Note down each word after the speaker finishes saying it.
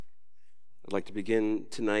I'd like to begin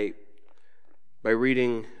tonight by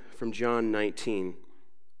reading from John 19,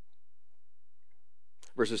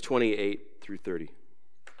 verses 28 through 30.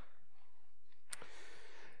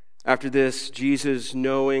 After this, Jesus,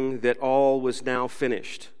 knowing that all was now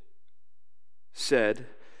finished, said,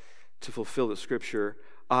 to fulfill the scripture,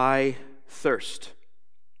 "I thirst."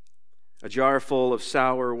 A jar full of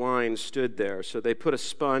sour wine stood there, so they put a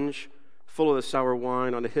sponge full of the sour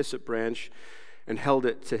wine on a hyssop branch and held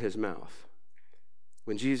it to his mouth.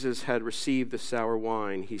 When Jesus had received the sour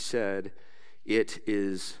wine, he said, "It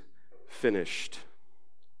is finished."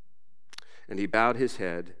 And he bowed his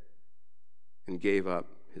head and gave up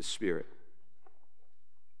his spirit.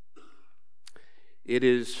 It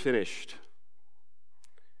is finished.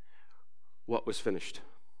 What was finished?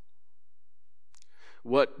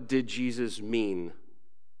 What did Jesus mean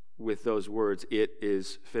with those words, "It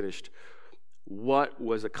is finished"? What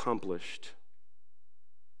was accomplished?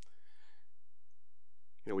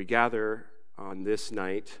 We gather on this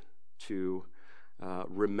night to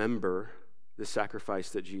remember the sacrifice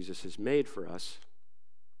that Jesus has made for us.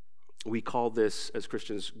 We call this, as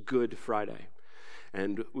Christians, Good Friday.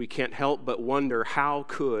 And we can't help but wonder, how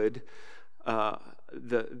could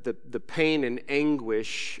the pain and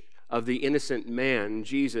anguish of the innocent man,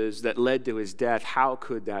 Jesus, that led to his death, how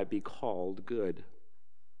could that be called good?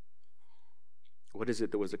 What is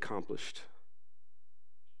it that was accomplished?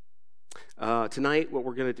 Tonight, what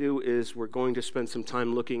we're going to do is we're going to spend some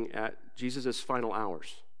time looking at Jesus' final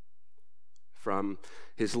hours, from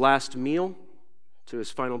his last meal to his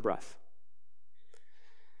final breath.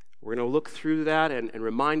 We're going to look through that and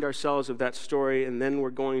remind ourselves of that story, and then we're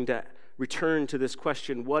going to return to this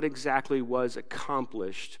question: what exactly was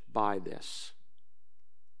accomplished by this?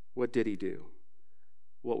 What did he do?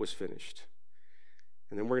 What was finished?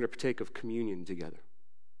 And then we're going to partake of communion together.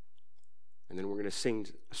 And then we're going to sing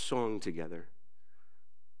a song together.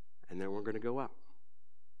 And then we're going to go out.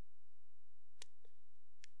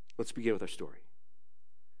 Let's begin with our story.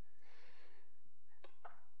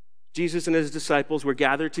 Jesus and his disciples were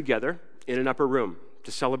gathered together in an upper room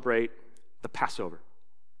to celebrate the Passover.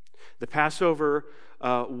 The Passover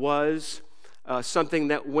was something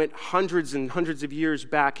that went hundreds and hundreds of years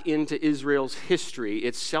back into Israel's history.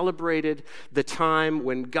 It celebrated the time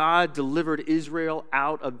when God delivered Israel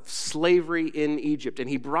out of slavery in Egypt. And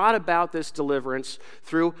he brought about this deliverance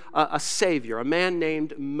through a savior, a man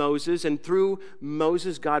named Moses. And through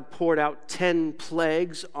Moses, God poured out 10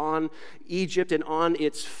 plagues on Egypt and on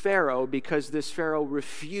its Pharaoh, because this Pharaoh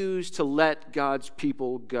refused to let God's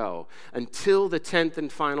people go until the 10th and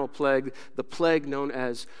final plague, the plague known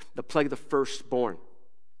as the plague of the firstborn.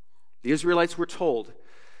 The Israelites were told,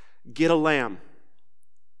 "Get a lamb.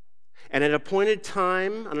 And at an appointed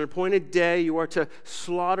time, on an appointed day, you are to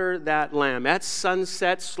slaughter that lamb. At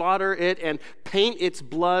sunset, slaughter it and paint its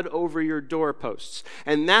blood over your doorposts.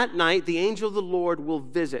 And that night, the angel of the Lord will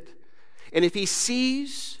visit. And if he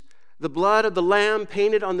sees the blood of the lamb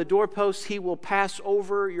painted on the doorposts, he will pass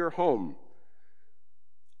over your home."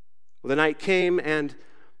 Well, the night came, and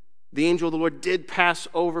the angel of the Lord did pass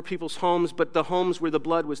over people's homes, but the homes where the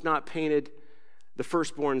blood was not painted, the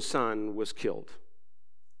firstborn son was killed.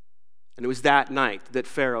 And it was that night that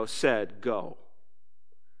Pharaoh said, "Go."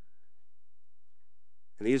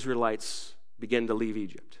 And the Israelites began to leave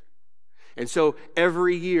Egypt. And so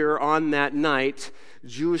every year on that night,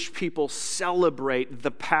 Jewish people celebrate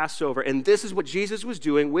the Passover. And this is what Jesus was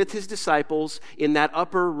doing with his disciples in that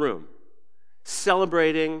upper room,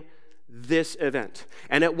 celebrating this event.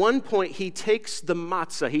 And at one point, he takes the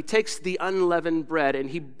matzah, he takes the unleavened bread, and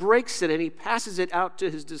he breaks it and he passes it out to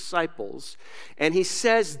his disciples. And he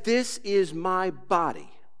says, "This is my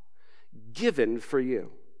body given for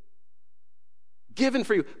you." Given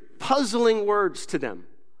for you. Puzzling words to them.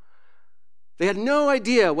 They had no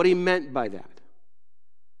idea what he meant by that.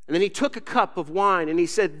 And then he took a cup of wine and he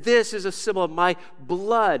said, "This is a symbol of my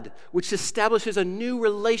blood, which establishes a new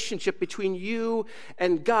relationship between you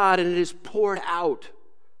and God, and it is poured out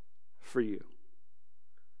for you."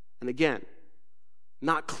 And again,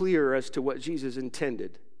 not clear as to what Jesus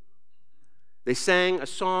intended. They sang a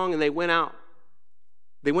song and they went out.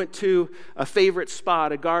 They went to a favorite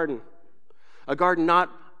spot, a garden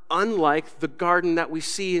not unlike the garden that we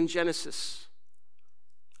see in Genesis.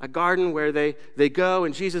 A garden where they go,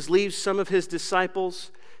 and Jesus leaves some of his disciples,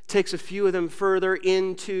 takes a few of them further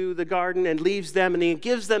into the garden and leaves them, and he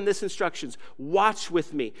gives them this instructions: watch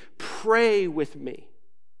with me, pray with me.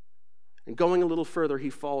 And going a little further, he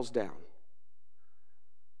falls down.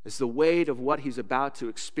 As the weight of what he's about to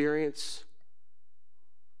experience,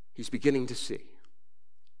 he's beginning to see.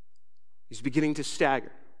 He's beginning to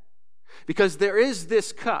stagger. Because there is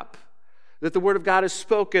this cup that the Word of God is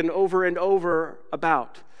spoken over and over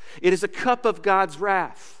about. It is a cup of God's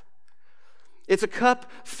wrath. It's a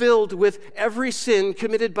cup filled with every sin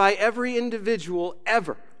committed by every individual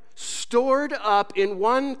ever, stored up in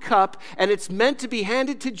one cup, and it's meant to be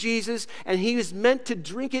handed to Jesus, and he is meant to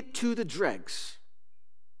drink it to the dregs.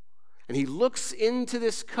 And he looks into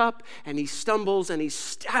this cup, and he stumbles, and he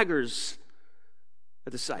staggers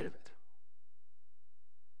at the sight of it.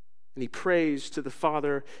 And he prays to the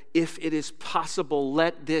Father, if it is possible,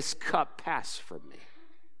 let this cup pass from me.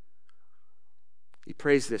 He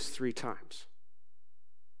prays this 3 times.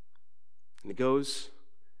 And he goes,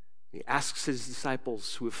 he asks his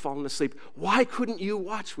disciples who have fallen asleep, why couldn't you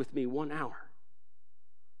watch with me 1 hour?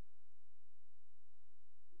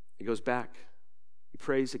 He goes back, he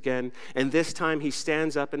prays again, and this time he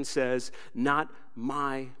stands up and says, not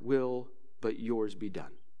my will, but yours be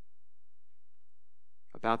done.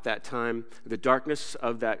 About that time, the darkness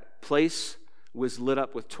of that place was lit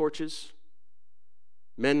up with torches.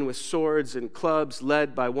 Men with swords and clubs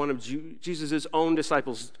led by one of Jesus' own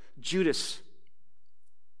disciples, Judas.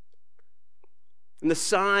 And the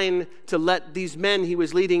sign to let these men he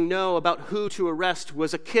was leading know about who to arrest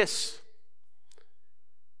was a kiss.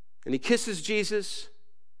 And he kisses Jesus,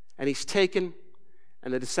 and he's taken,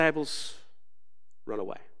 and the disciples run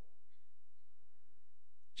away.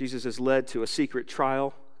 Jesus is led to a secret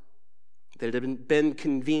trial that had been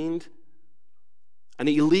convened, an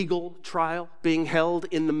illegal trial being held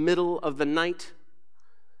in the middle of the night.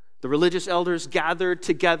 The religious elders gathered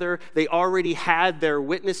together. They already had their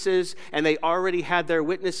witnesses, and they already had their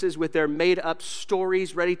witnesses with their made-up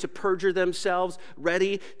stories ready to perjure themselves,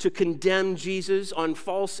 ready to condemn Jesus on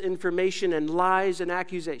false information and lies and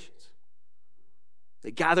accusations.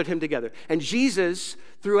 They gathered him together. And Jesus,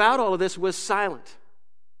 throughout all of this, was silent.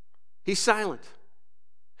 He's silent.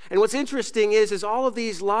 And what's interesting is all of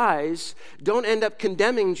these lies don't end up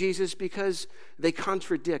condemning Jesus because they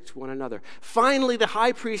contradict one another. Finally, the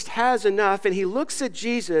high priest has enough, and he looks at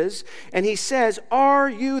Jesus and he says, are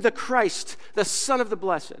you the Christ, the Son of the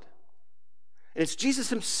Blessed? And it's Jesus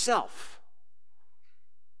himself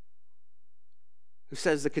who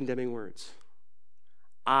says the condemning words,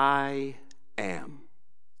 I am.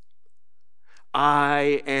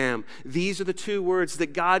 I am. These are the 2 words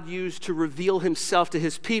that God used to reveal himself to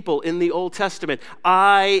his people in the Old Testament.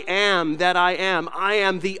 I am that I am. I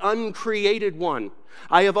am the uncreated one.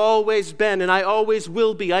 I have always been and I always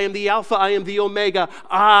will be. I am the Alpha, I am the Omega.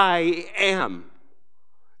 I am.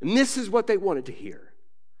 And this is what they wanted to hear.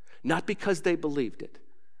 Not because they believed it,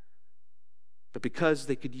 but because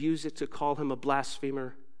they could use it to call him a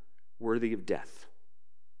blasphemer worthy of death.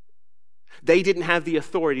 They didn't have the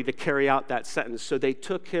authority to carry out that sentence, so they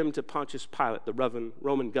took him to Pontius Pilate, the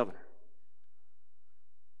Roman governor.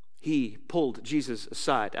 He pulled Jesus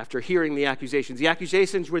aside after hearing the accusations. The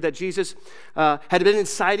accusations were that Jesus had been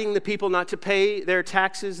inciting the people not to pay their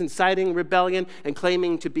taxes, inciting rebellion, and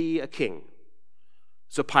claiming to be a king.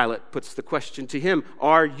 So Pilate puts the question to him,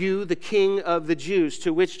 are you the king of the Jews?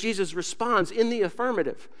 To which Jesus responds in the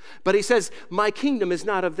affirmative. But he says, my kingdom is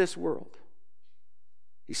not of this world.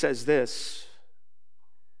 He says this,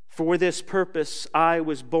 for this purpose I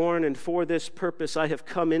was born, and for this purpose I have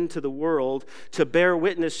come into the world, to bear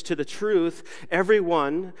witness to the truth.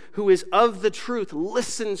 Everyone who is of the truth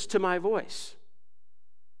listens to my voice.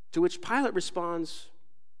 To which Pilate responds,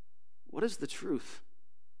 what is the truth?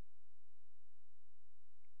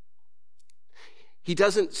 He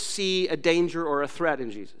doesn't see a danger or a threat in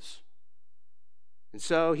Jesus. And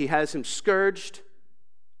so he has him scourged,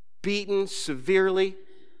 beaten severely,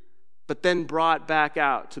 but then brought back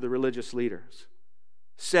out to the religious leaders,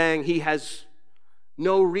 saying he has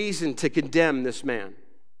no reason to condemn this man.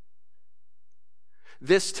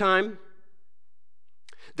 This time,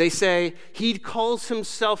 they say he calls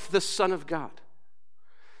himself the Son of God.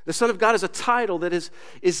 The Son of God is a title that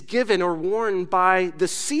is given or worn by the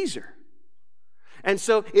Caesar. And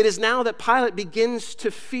so it is now that Pilate begins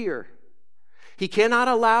to fear. He cannot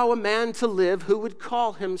allow a man to live who would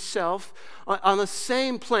call himself on the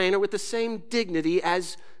same plane or with the same dignity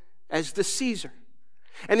as the Caesar.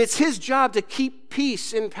 And it's his job to keep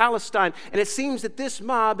peace in Palestine. And it seems that this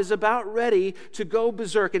mob is about ready to go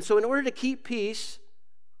berserk. And so in order to keep peace,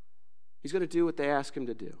 he's going to do what they ask him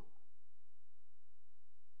to do.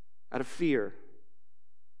 Out of fear,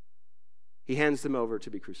 he hands them over to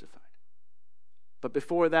be crucified. But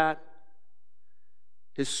before that,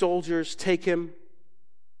 his soldiers take him.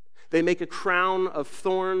 They make a crown of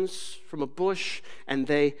thorns from a bush, and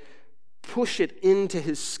they push it into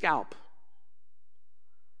his scalp.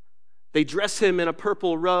 They dress him in a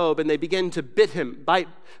purple robe, and they begin to beat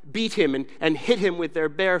him and hit him with their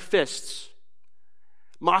bare fists.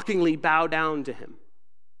 mockingly bow down to him.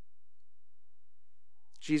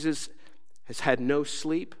 Jesus has had no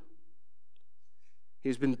sleep.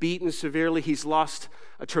 He's been beaten severely. He's lost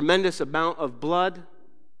a tremendous amount of blood.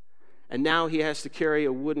 And now he has to carry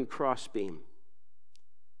a wooden crossbeam.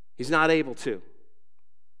 He's not able to.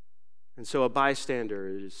 And so a bystander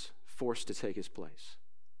is forced to take his place.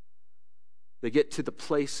 They get to the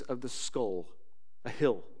place of the skull, a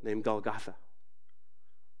hill named Golgotha.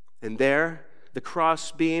 And there, the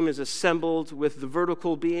cross beam is assembled with the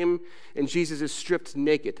vertical beam, and Jesus is stripped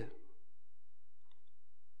naked.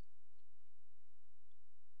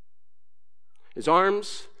 His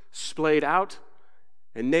arms splayed out,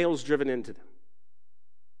 and nails driven into them.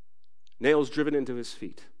 Nails driven into his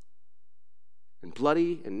feet. And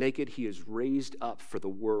bloody and naked, he is raised up for the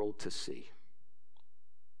world to see.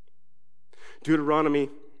 Deuteronomy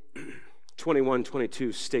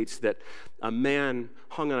 21:22 states that a man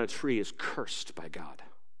hung on a tree is cursed by God.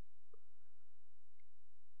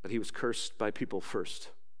 But he was cursed by people first.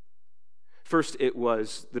 First, it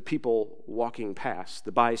was the people walking past,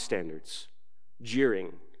 the bystanders,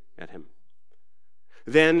 jeering at him.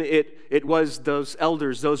 Then it was those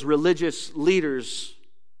elders, those religious leaders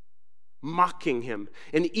mocking him.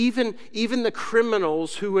 And even the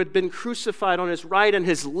criminals who had been crucified on his right and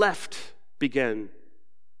his left began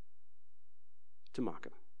to mock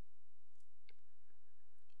him.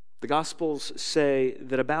 The Gospels say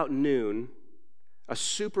that about noon, a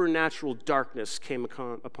supernatural darkness came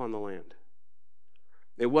upon the land.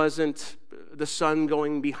 It wasn't the sun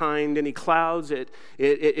going behind any clouds.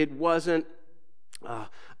 It wasn't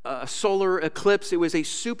a solar eclipse. It was a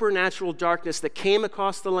supernatural darkness that came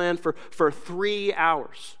across the land for 3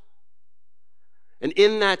 hours. And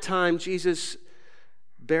in that time, Jesus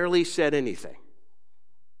barely said anything.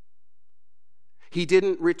 He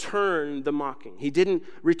didn't return the mocking. He didn't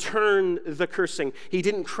return the cursing. He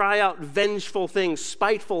didn't cry out vengeful things,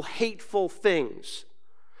 spiteful, hateful things.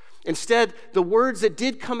 Instead, the words that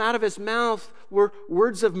did come out of his mouth were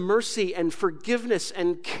words of mercy and forgiveness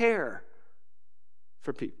and care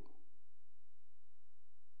for people.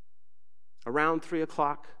 Around 3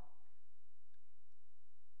 o'clock,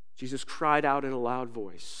 Jesus cried out in a loud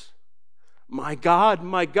voice, my God,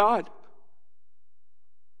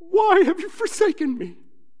 why have you forsaken me?"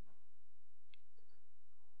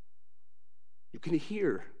 You can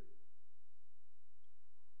hear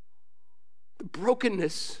the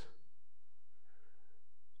brokenness,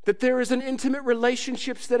 that there is an intimate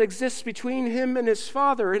relationship that exists between him and his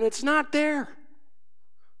Father, and it's not there.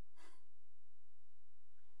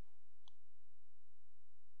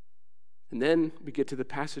 And then we get to the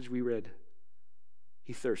passage we read.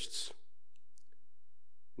 He thirsts.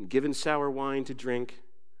 And given sour wine to drink,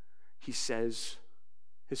 he says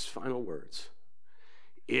his final words,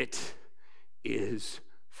 "It is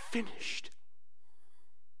finished."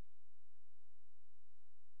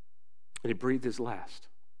 And he breathed his last.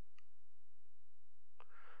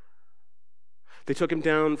 They took him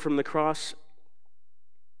down from the cross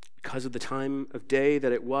because of the time of day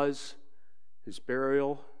that it was. His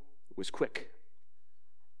burial was quick,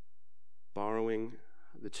 borrowing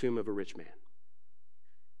the tomb of a rich man.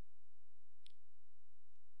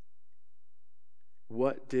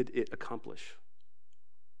 What did it accomplish?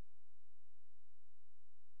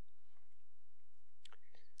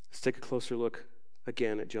 Let's take a closer look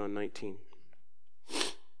again at John 19.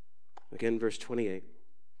 Again, verse 28.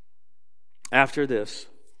 After this,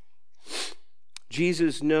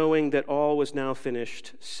 Jesus, knowing that all was now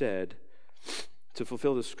finished, said, to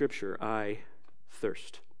fulfill the scripture, "I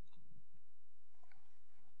thirst."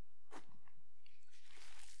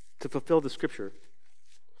 To fulfill the scripture,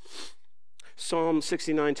 Psalm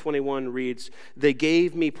 69:21 reads, "They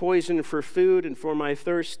gave me poison for food, and for my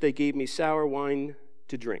thirst they gave me sour wine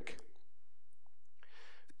to drink."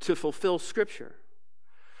 To fulfill Scripture.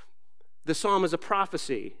 The psalm is a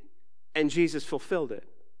prophecy, and Jesus fulfilled it.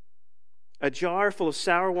 A jar full of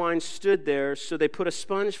sour wine stood there, so they put a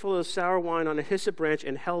sponge full of sour wine on a hyssop branch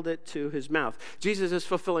and held it to his mouth. Jesus is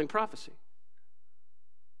fulfilling prophecy.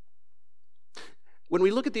 When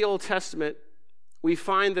we look at the Old Testament, we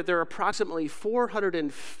find that there are approximately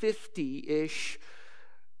 450-ish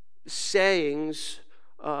sayings,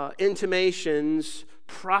 intimations,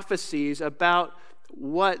 prophecies about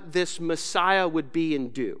what this Messiah would be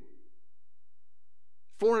and do.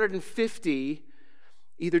 450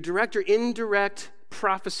 either direct or indirect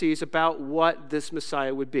prophecies about what this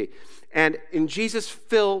Messiah would be. And Jesus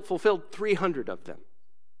fulfilled 300 of them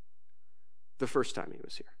the first time he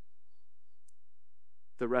was here.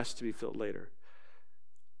 The rest to be filled later.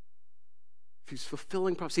 If he's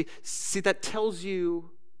fulfilling prophecy, see, that tells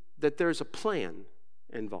you that there's a plan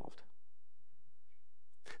involved.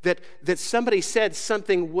 That somebody said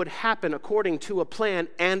something would happen according to a plan,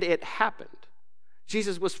 and it happened.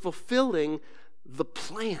 Jesus was fulfilling the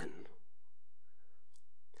plan.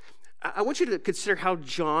 I want you to consider how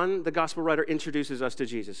John, the gospel writer, introduces us to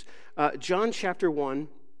Jesus. John chapter 1,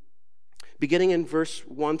 beginning in verse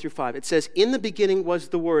 1 through 5, it says, "In the beginning was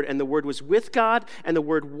the Word, and the Word was with God, and the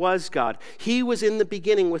Word was God. He was in the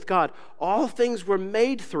beginning with God. All things were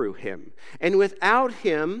made through him, and without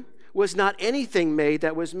him was not anything made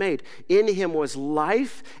that was made. In him was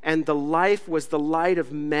life, and the life was the light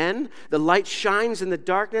of men. The light shines in the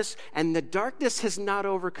darkness, and the darkness has not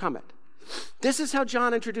overcome it." This is how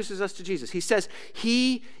John introduces us to Jesus. He says,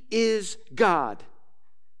 he is God.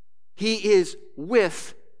 He is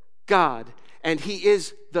with God, and he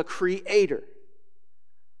is the creator.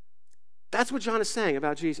 That's what John is saying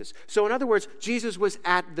about Jesus. So in other words, Jesus was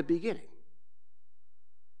at the beginning.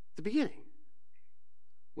 The beginning.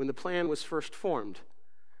 When the plan was first formed.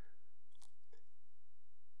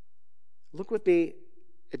 Look with me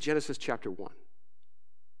at Genesis chapter 1.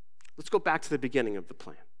 Let's go back to the beginning of the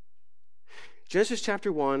plan. Genesis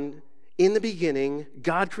chapter 1, in the beginning,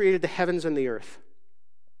 God created the heavens and the earth.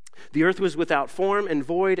 The earth was without form and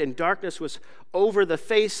void, and darkness was over the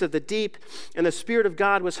face of the deep, and the Spirit of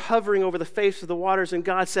God was hovering over the face of the waters, and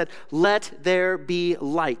God said, "Let there be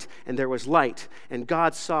light." And there was light, and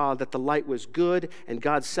God saw that the light was good, and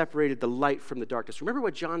God separated the light from the darkness. Remember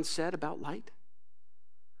what John said about light?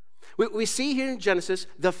 We see here in Genesis,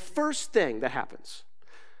 the first thing that happens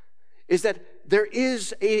is that there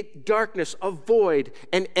is a darkness, a void,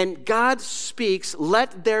 and God speaks,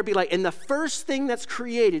 "Let there be light." And the first thing that's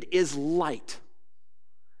created is light.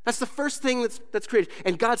 That's the first thing that's created.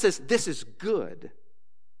 And God says, "This is good."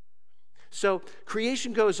 So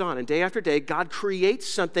creation goes on, and day after day, God creates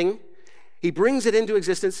something. He brings it into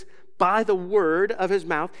existence by the word of his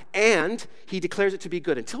mouth, and he declares it to be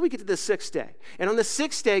good until we get to the sixth day. And on the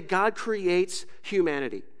sixth day, God creates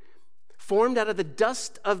humanity, formed out of the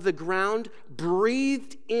dust of the ground,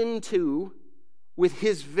 breathed into with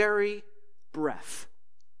his very breath.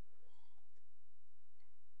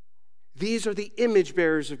 These are the image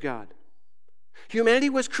bearers of God. Humanity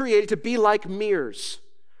was created to be like mirrors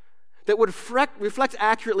that would reflect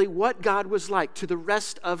accurately what God was like to the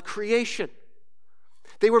rest of creation.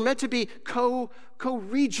 They were meant to be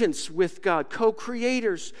co-regents with God,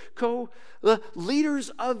 co-creators, leaders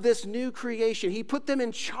of this new creation. He put them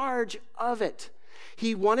in charge of it.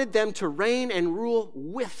 He wanted them to reign and rule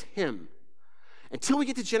with him until we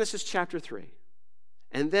get to Genesis chapter 3.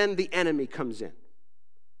 And then the enemy comes in.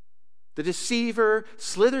 The deceiver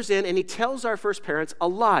slithers in, and he tells our first parents a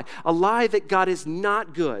lie that God is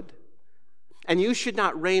not good. And you should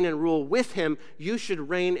not reign and rule with him. You should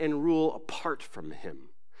reign and rule apart from him.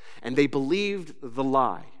 And they believed the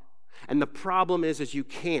lie. And the problem is you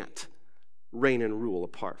can't reign and rule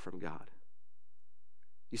apart from God.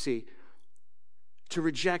 You see, to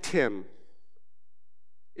reject him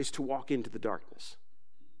is to walk into the darkness.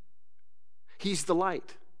 He's the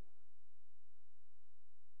light.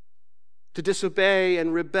 To disobey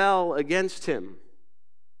and rebel against him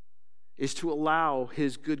is to allow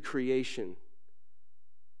his good creation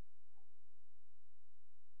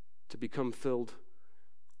to become filled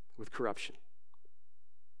with corruption.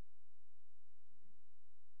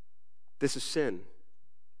 This is sin.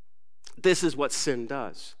 This is what sin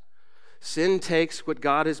does. Sin takes what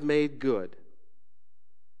God has made good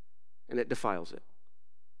and it defiles it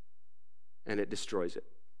and it destroys it.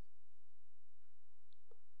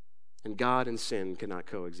 And God and sin cannot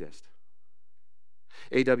coexist.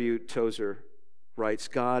 A.W. Tozer writes,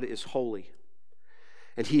 "God is holy,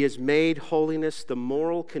 and he has made holiness the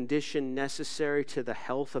moral condition necessary to the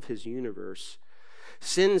health of his universe.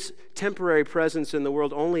 Sin's temporary presence in the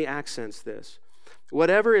world only accents this.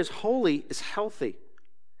 Whatever is holy is healthy.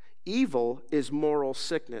 Evil is moral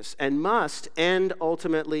sickness and must end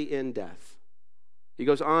ultimately in death." He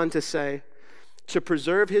goes on to say, to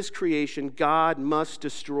preserve his creation, God must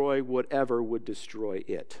destroy whatever would destroy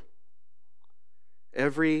it.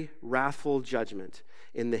 Every wrathful judgment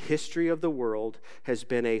in the history of the world has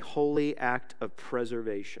been a holy act of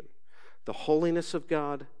preservation. The holiness of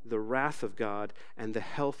God, the wrath of God, and the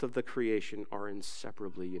health of the creation are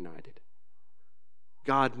inseparably united.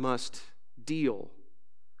 God must deal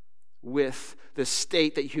with the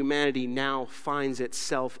state that humanity now finds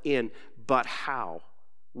itself in, but how?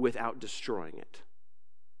 Without destroying it.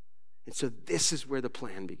 And so this is where the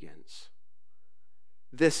plan begins.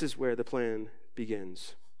 This is where the plan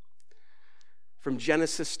begins. From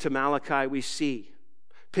Genesis to Malachi, we see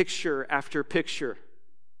picture after picture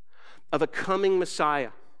of a coming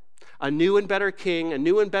Messiah, a new and better king, a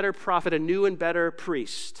new and better prophet, a new and better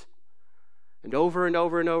priest. And over and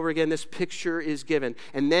over and over again, this picture is given.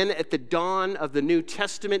 And then at the dawn of the New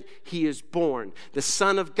Testament, he is born. The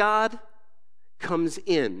Son of God comes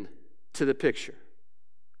in to the picture.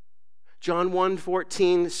 John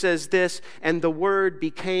 1:14 says this, "And the Word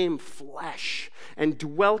became flesh and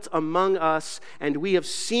dwelt among us, and we have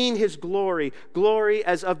seen his glory, glory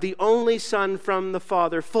as of the only Son from the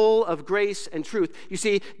Father, full of grace and truth." You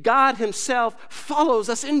see, God himself follows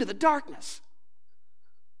us into the darkness.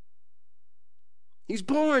 He's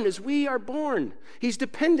born as we are born. He's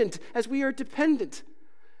dependent as we are dependent.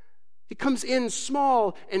 He comes in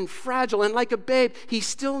small and fragile, and like a babe, he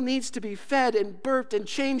still needs to be fed and burped and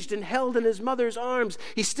changed and held in his mother's arms.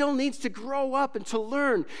 He still needs to grow up and to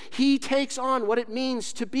learn. He takes on what it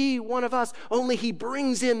means to be one of us, only he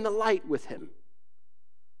brings in the light with him.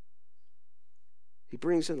 He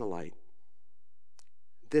brings in the light.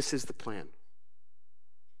 This is the plan.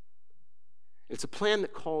 It's a plan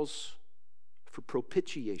that calls for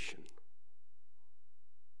propitiation.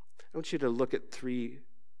 I want you to look at 3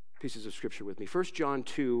 pieces of scripture with me. 1 John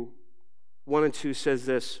 2:1-2 says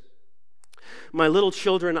this, "My little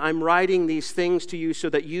children, I'm writing these things to you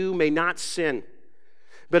so that you may not sin.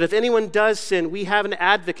 But if anyone does sin, we have an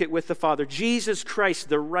advocate with the Father, Jesus Christ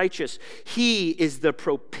the righteous. He is the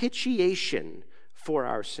propitiation for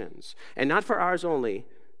our sins, and not for ours only,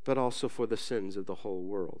 but also for the sins of the whole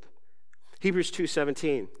world." Hebrews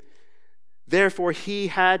 2:17, "Therefore he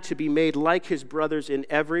had to be made like his brothers in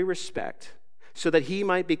every respect, so that he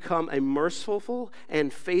might become a merciful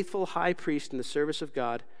and faithful high priest in the service of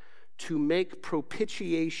God, to make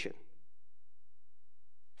propitiation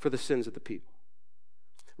for the sins of the people."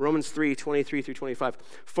 Romans 3:23-25,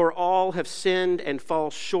 "For all have sinned and fall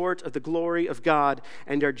short of the glory of God,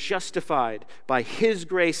 and are justified by his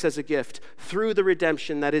grace as a gift through the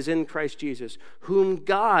redemption that is in Christ Jesus, whom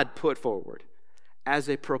God put forward as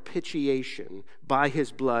a propitiation by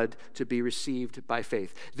his blood to be received by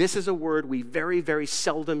faith." This is a word we very, very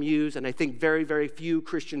seldom use, and I think very, very few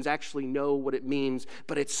Christians actually know what it means,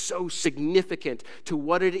 but it's so significant to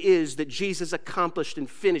what it is that Jesus accomplished and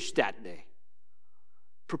finished that day.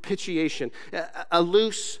 Propitiation. A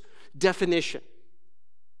loose definition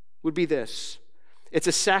would be this: it's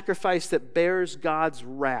a sacrifice that bears God's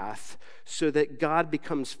wrath so that God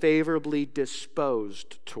becomes favorably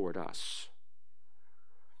disposed toward us.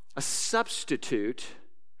 A substitute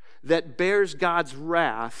that bears God's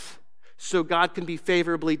wrath so God can be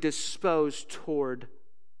favorably disposed toward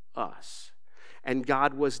us. And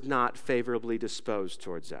God was not favorably disposed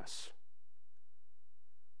towards us.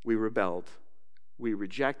 We rebelled. We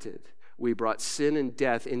rejected. We brought sin and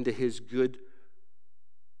death into his good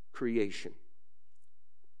creation.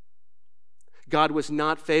 God was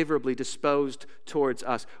not favorably disposed towards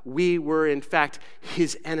us. We were, in fact,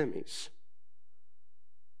 his enemies.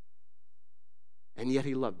 And yet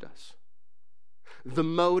he loved us. The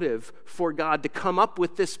motive for God to come up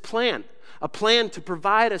with this plan, a plan to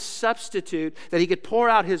provide a substitute that he could pour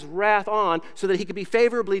out his wrath on so that he could be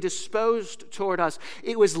favorably disposed toward us.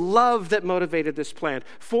 It was love that motivated this plan.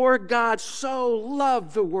 For God so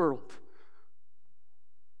loved the world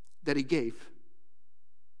that he gave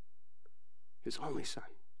his only Son.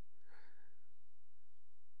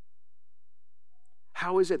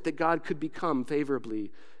 How is it that God could become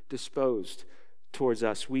favorably disposed towards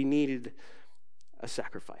us? We needed a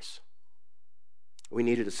sacrifice. We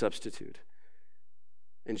needed a substitute.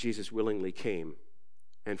 And Jesus willingly came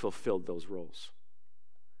and fulfilled those roles.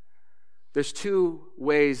 There's 2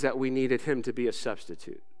 ways that we needed him to be a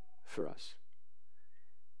substitute for us.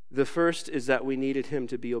 The first is that we needed him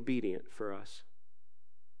to be obedient for us.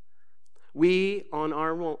 We, on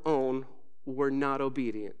our own, were not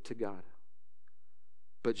obedient to God,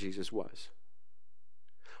 but Jesus was.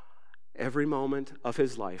 Every moment of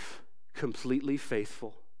his life, completely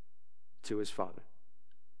faithful to his Father.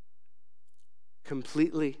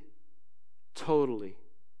 Completely, totally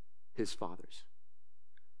his Father's.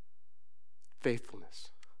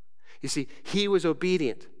 Faithfulness. You see, he was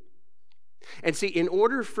obedient. And see, in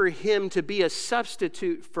order for him to be a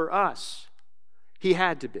substitute for us, he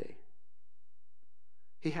had to be.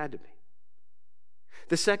 He had to be.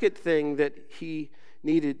 The second thing that he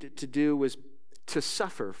needed to do was to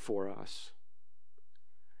suffer for us.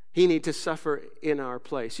 He needed to suffer in our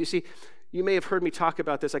place. You see, you may have heard me talk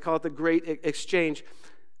about this. I call it the Great Exchange.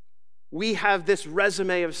 We have this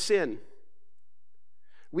resume of sin.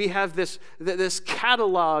 We have this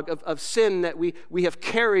catalog of sin that we have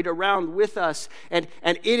carried around with us, and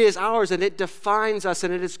it is ours, and it defines us,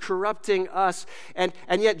 and it is corrupting us. And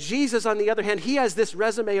yet Jesus, on the other hand, he has this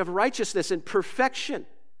resume of righteousness and perfection.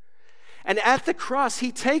 And at the cross,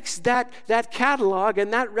 he takes that catalog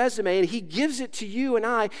and that resume and he gives it to you and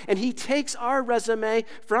I, and he takes our resume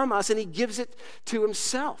from us and he gives it to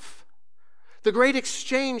himself. The great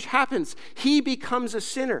exchange happens. He becomes a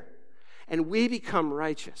sinner and we become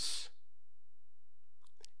righteous.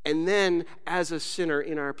 And then, as a sinner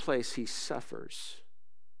in our place, he suffers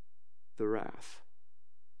the wrath.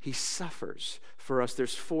 He suffers for us.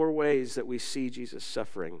 There's 4 ways that we see Jesus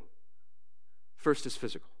suffering. First is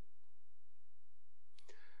physical.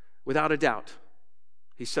 Without a doubt,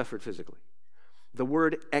 he suffered physically. The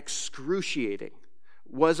word excruciating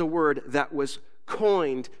was a word that was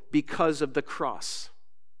coined because of the cross.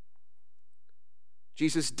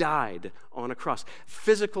 Jesus died on a cross.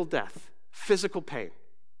 Physical death, physical pain,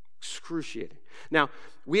 excruciating. Now,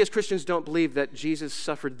 we as Christians don't believe that Jesus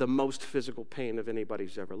suffered the most physical pain of anybody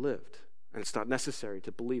who's ever lived. And it's not necessary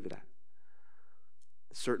to believe that.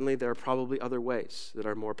 Certainly, there are probably other ways that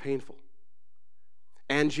are more painful.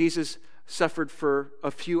 And Jesus suffered for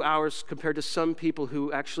a few hours compared to some people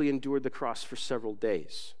who actually endured the cross for several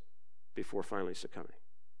days before finally succumbing.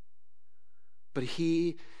 But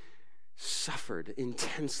he suffered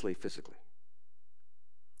intensely physically.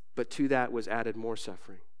 But to that was added more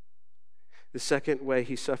suffering. The second way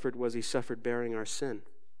he suffered was he suffered bearing our sin.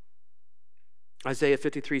 Isaiah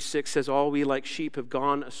 53:6 says, all we like sheep have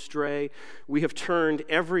gone astray. We have turned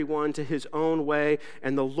everyone to his own way,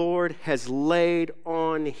 and the Lord has laid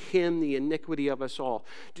on him the iniquity of us all.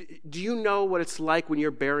 Do you know what it's like when you're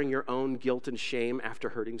bearing your own guilt and shame after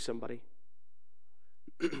hurting somebody?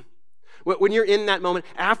 When you're in that moment,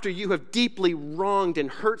 after you have deeply wronged and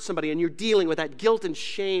hurt somebody, and you're dealing with that guilt and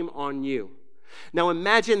shame on you. Now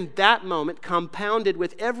imagine that moment compounded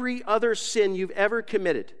with every other sin you've ever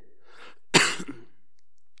committed.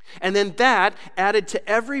 And then that added to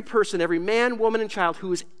every person, every man, woman, and child who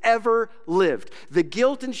has ever lived. The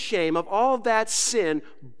guilt and shame of all that sin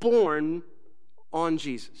borne on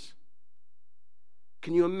Jesus.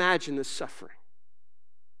 Can you imagine the suffering?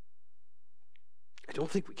 I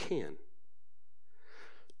don't think we can.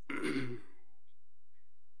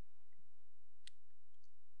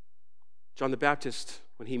 John the Baptist,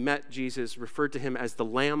 when he met Jesus, referred to him as the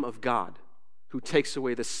Lamb of God who takes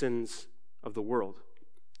away the sins of the world.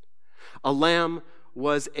 A lamb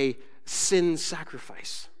was a sin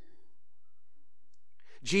sacrifice.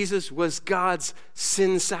 Jesus was God's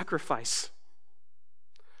sin sacrifice.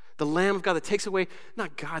 The Lamb of God that takes away,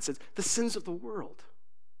 not God's sins, the sins of the world.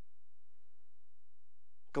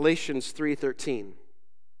 Galatians 3:13.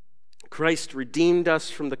 Christ redeemed us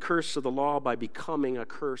from the curse of the law by becoming a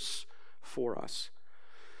curse for us.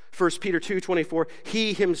 1 Peter 2:24.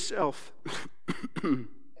 He himself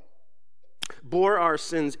bore our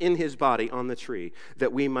sins in his body on the tree,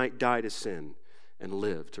 that we might die to sin and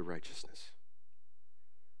live to righteousness.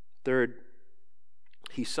 Third,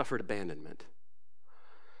 he suffered abandonment.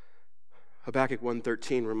 Habakkuk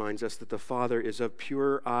 1:13 reminds us that the Father is of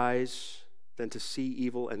purer eyes than to see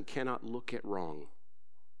evil and cannot look at wrong.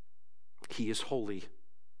 He is holy.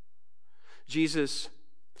 Jesus,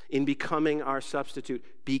 in becoming our substitute,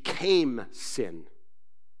 became sin.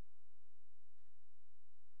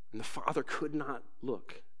 And the Father could not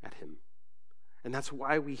look at him. And that's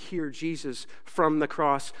why we hear Jesus from the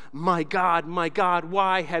cross, my God,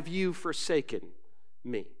 why have you forsaken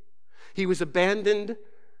me? He was abandoned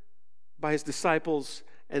by his disciples,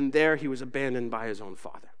 and there he was abandoned by his own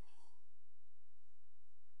Father.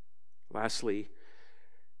 Lastly,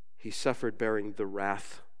 he suffered bearing the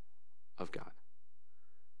wrath of God.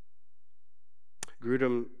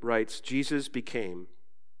 Grudem writes, Jesus became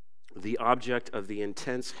the object of the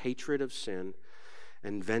intense hatred of sin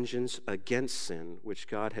and vengeance against sin, which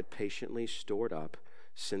God had patiently stored up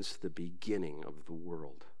since the beginning of the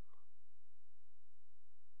world.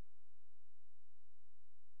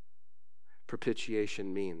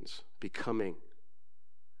 Propitiation means becoming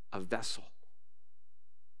a vessel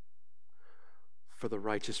for the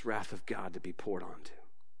righteous wrath of God to be poured onto.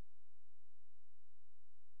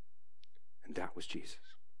 And that was Jesus.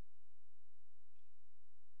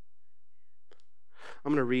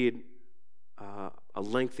 I'm going to read a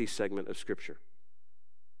lengthy segment of Scripture.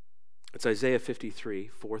 It's Isaiah 53,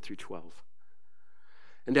 4 through 12.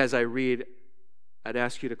 And as I read, I'd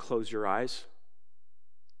ask you to close your eyes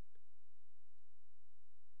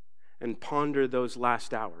and ponder those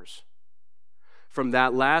last hours. From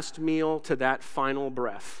that last meal to that final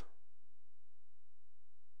breath.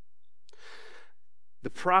 The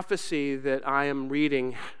prophecy that I am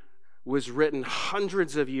reading was written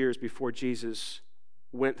hundreds of years before Jesus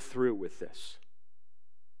went through with this.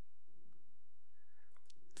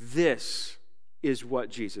 This is what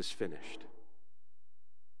Jesus finished.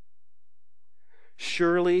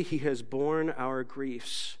 Surely he has borne our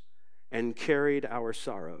griefs and carried our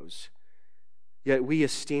sorrows. Yet we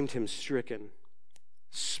esteemed him stricken,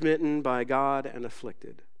 smitten by God and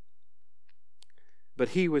afflicted. But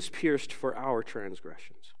he was pierced for our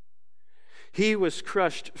transgressions. He was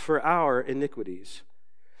crushed for our iniquities.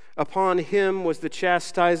 Upon him was the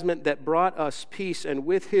chastisement that brought us peace, and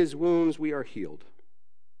with his wounds we are healed.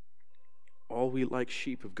 All we like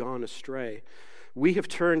sheep have gone astray. We have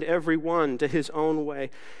turned every one to his own way,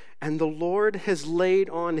 and the Lord has laid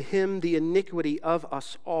on him the iniquity of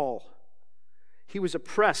us all. He was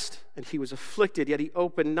oppressed and he was afflicted, yet he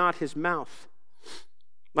opened not his mouth.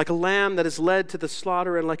 Like a lamb that is led to the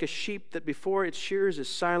slaughter, and like a sheep that before its shears is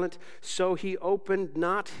silent, so he opened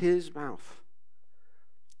not his mouth.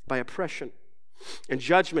 By oppression and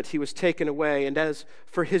judgment he was taken away. And as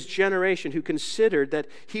for his generation, who considered that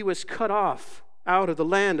he was cut off out of the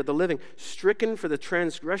land of the living, stricken for the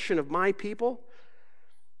transgression of my people,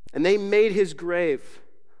 and they made his grave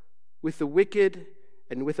with the wicked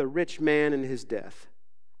and with a rich man in his death.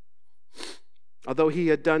 Although he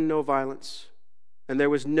had done no violence, and there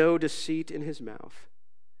was no deceit in his mouth,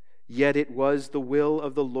 yet it was the will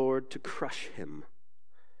of the Lord to crush him.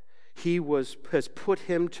 He has put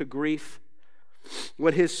him to grief.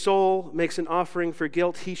 When his soul makes an offering for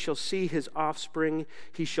guilt, he shall see his offspring.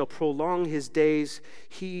 He shall prolong his days.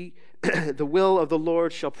 The will of the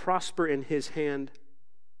Lord shall prosper in his hand.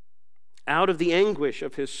 Out of the anguish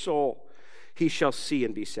of his soul he shall see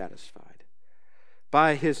and be satisfied.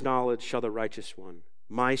 By his knowledge shall the righteous one,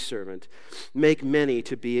 my servant, make many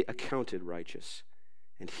to be accounted righteous,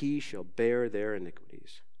 and he shall bear their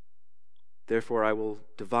iniquities. Therefore I will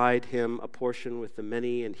divide him a portion with the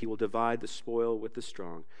many, and he will divide the spoil with the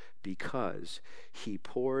strong, because he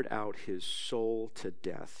poured out his soul to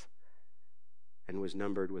death and was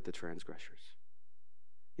numbered with the transgressors.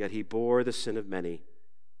 Yet he bore the sin of many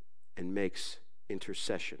and makes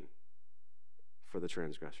intercession for the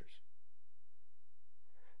transgressors.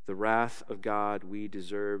 The wrath of God we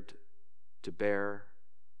deserved to bear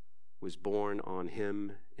was borne on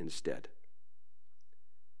him instead.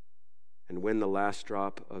 And when the last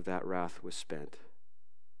drop of that wrath was spent,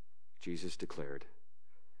 Jesus declared,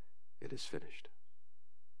 "It is finished."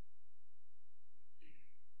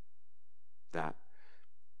 That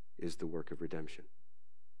is the work of redemption.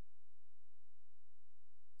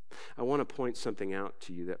 I want to point something out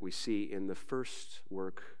to you that we see in the first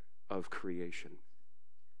work of creation.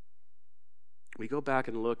 We go back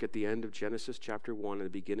and look at the end of Genesis chapter 1 and the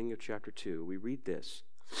beginning of chapter 2. We read this.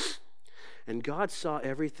 And God saw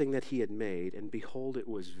everything that he had made, and behold, it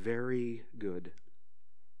was very good.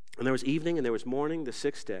 And there was evening and there was morning, the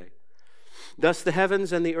sixth day. Thus the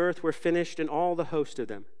heavens and the earth were finished, and all the host of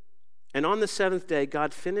them. And on the seventh day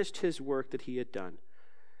God finished his work that he had done.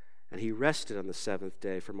 And he rested on the seventh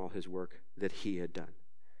day from all his work that he had done.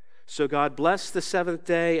 So God blessed the seventh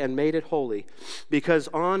day and made it holy, because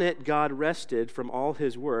on it God rested from all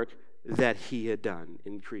his work that he had done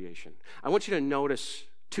in creation. I want you to notice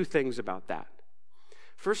two things about that.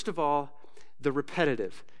 First of all, the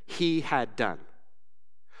repetitive, he had done.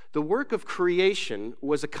 The work of creation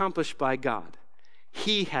was accomplished by God.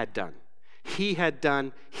 He had done. He had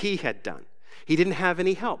done. He had done. He didn't have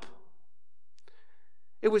any help.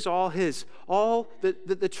 It was all his. All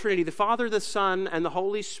the Trinity, the Father, the Son, and the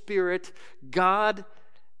Holy Spirit, God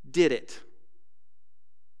did it.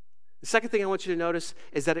 The second thing I want you to notice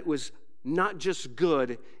is that it was not just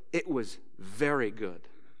good, it was very good.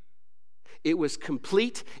 It was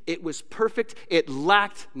complete, it was perfect, it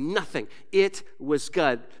lacked nothing. It was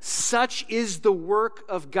good. Such is the work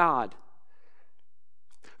of God.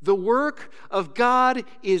 The work of God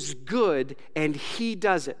is good, and he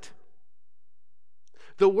does it.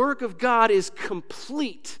 The work of God is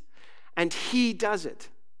complete, and he does it.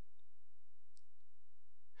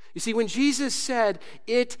 You see, when Jesus said,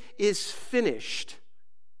 "It is finished,"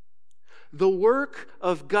 the work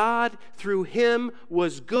of God through him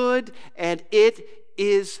was good, and it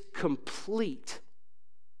is complete.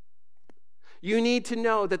 You need to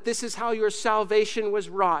know that this is how your salvation was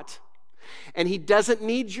wrought, and he doesn't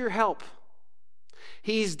need your help.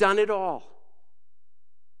 He's done it all.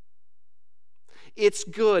 It's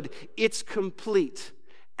good, it's complete,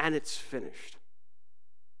 and it's finished.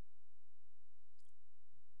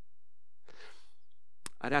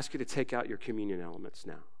 I'd ask you to take out your communion elements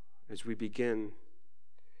now as we begin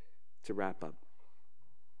to wrap up.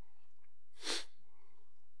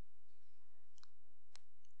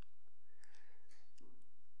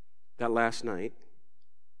 That last night,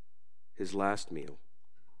 his last meal,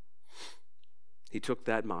 he took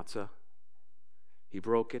that matzah, he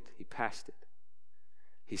broke it, he passed it.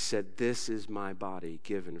 He said, "This is my body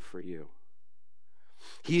given for you."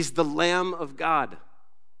 He's the Lamb of God.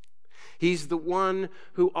 He's the one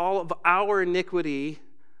who all of our iniquity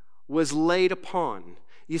was laid upon.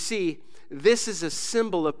 You see, this is a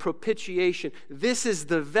symbol of propitiation. This is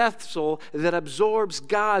the vessel that absorbs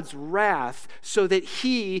God's wrath so that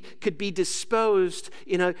he could be disposed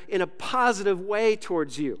in a positive way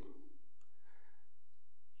towards you.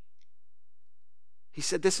 He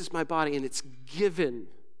said, "This is my body, and it's given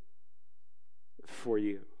for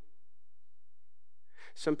you."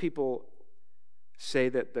 Some people say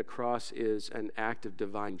that the cross is an act of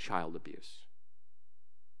divine child abuse,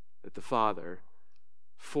 that the Father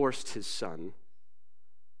forced his Son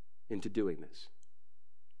into doing this.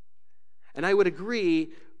 And I would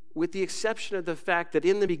agree, with the exception of the fact that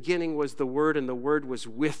in the beginning was the Word, and the Word was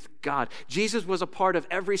with God. Jesus was a part of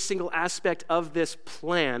every single aspect of this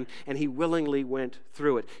plan, and he willingly went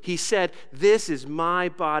through it. He said, "This is my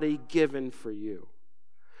body given for you."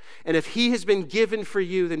 And if he has been given for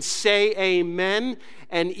you, then say amen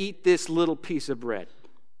and eat this little piece of bread.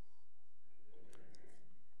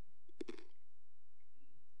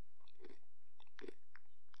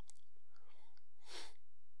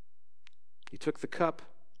 He took the cup,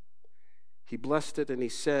 he blessed it, and he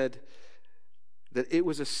said that it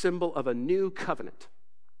was a symbol of a new covenant.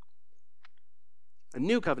 A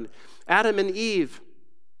new covenant. Adam and Eve,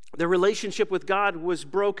 their relationship with God was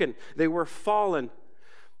broken. They were fallen.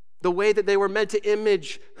 The way that they were meant to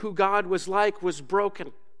image who God was like was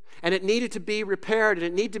broken. And it needed to be repaired, and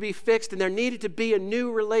it needed to be fixed, and there needed to be a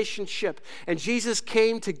new relationship. And Jesus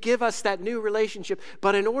came to give us that new relationship.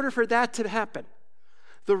 But in order for that to happen,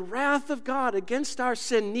 the wrath of God against our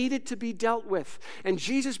sin needed to be dealt with. And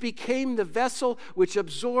Jesus became the vessel which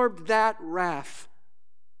absorbed that wrath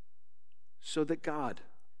so that God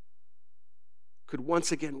could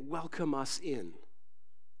once again welcome us in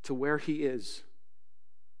to where he is.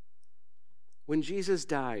 When Jesus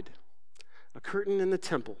died, a curtain in the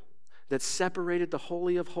temple that separated the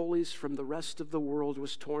Holy of Holies from the rest of the world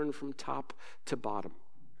was torn from top to bottom.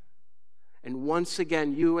 And once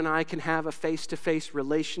again, you and I can have a face-to-face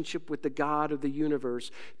relationship with the God of the universe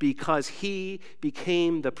because he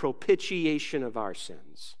became the propitiation of our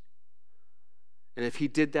sins. And if he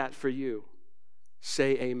did that for you,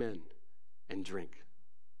 say amen and drink.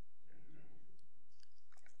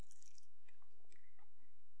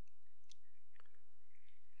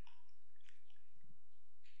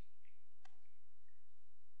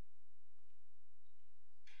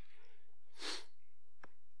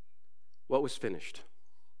 What was finished?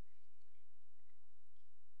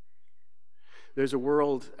 There's a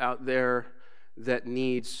world out there that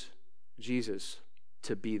needs Jesus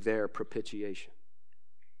to be their propitiation.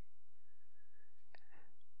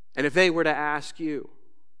 And if they were to ask you,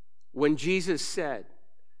 when Jesus said,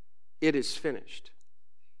 "It is finished,"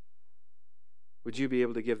 would you be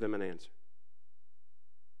able to give them an answer?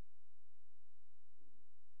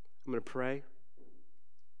 I'm going to pray.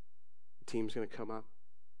 The team's going to come up.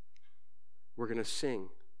 We're going to sing,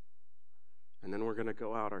 and then we're going to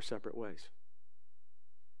go out our separate ways,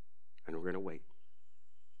 and we're going to wait.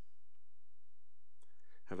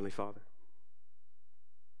 Heavenly Father,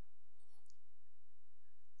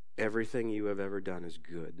 everything you have ever done is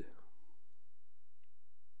good.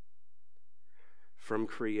 From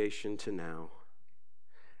creation to now,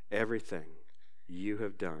 everything you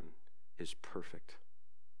have done is perfect.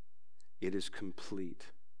 It is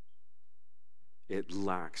complete. It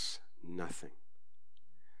lacks nothing.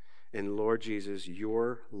 And Lord Jesus,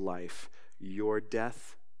 your life, your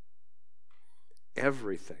death,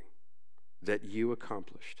 everything that you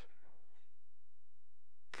accomplished,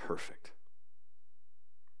 perfect.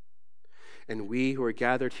 And we who are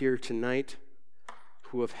gathered here tonight,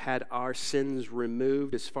 who have had our sins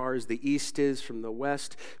removed as far as the east is from the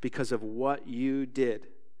west because of what you did,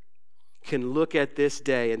 can look at this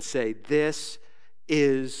day and say, "This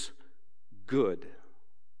is good."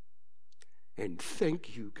 And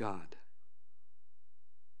thank you, God.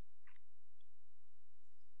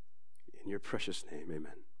 In your precious name,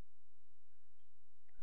 amen.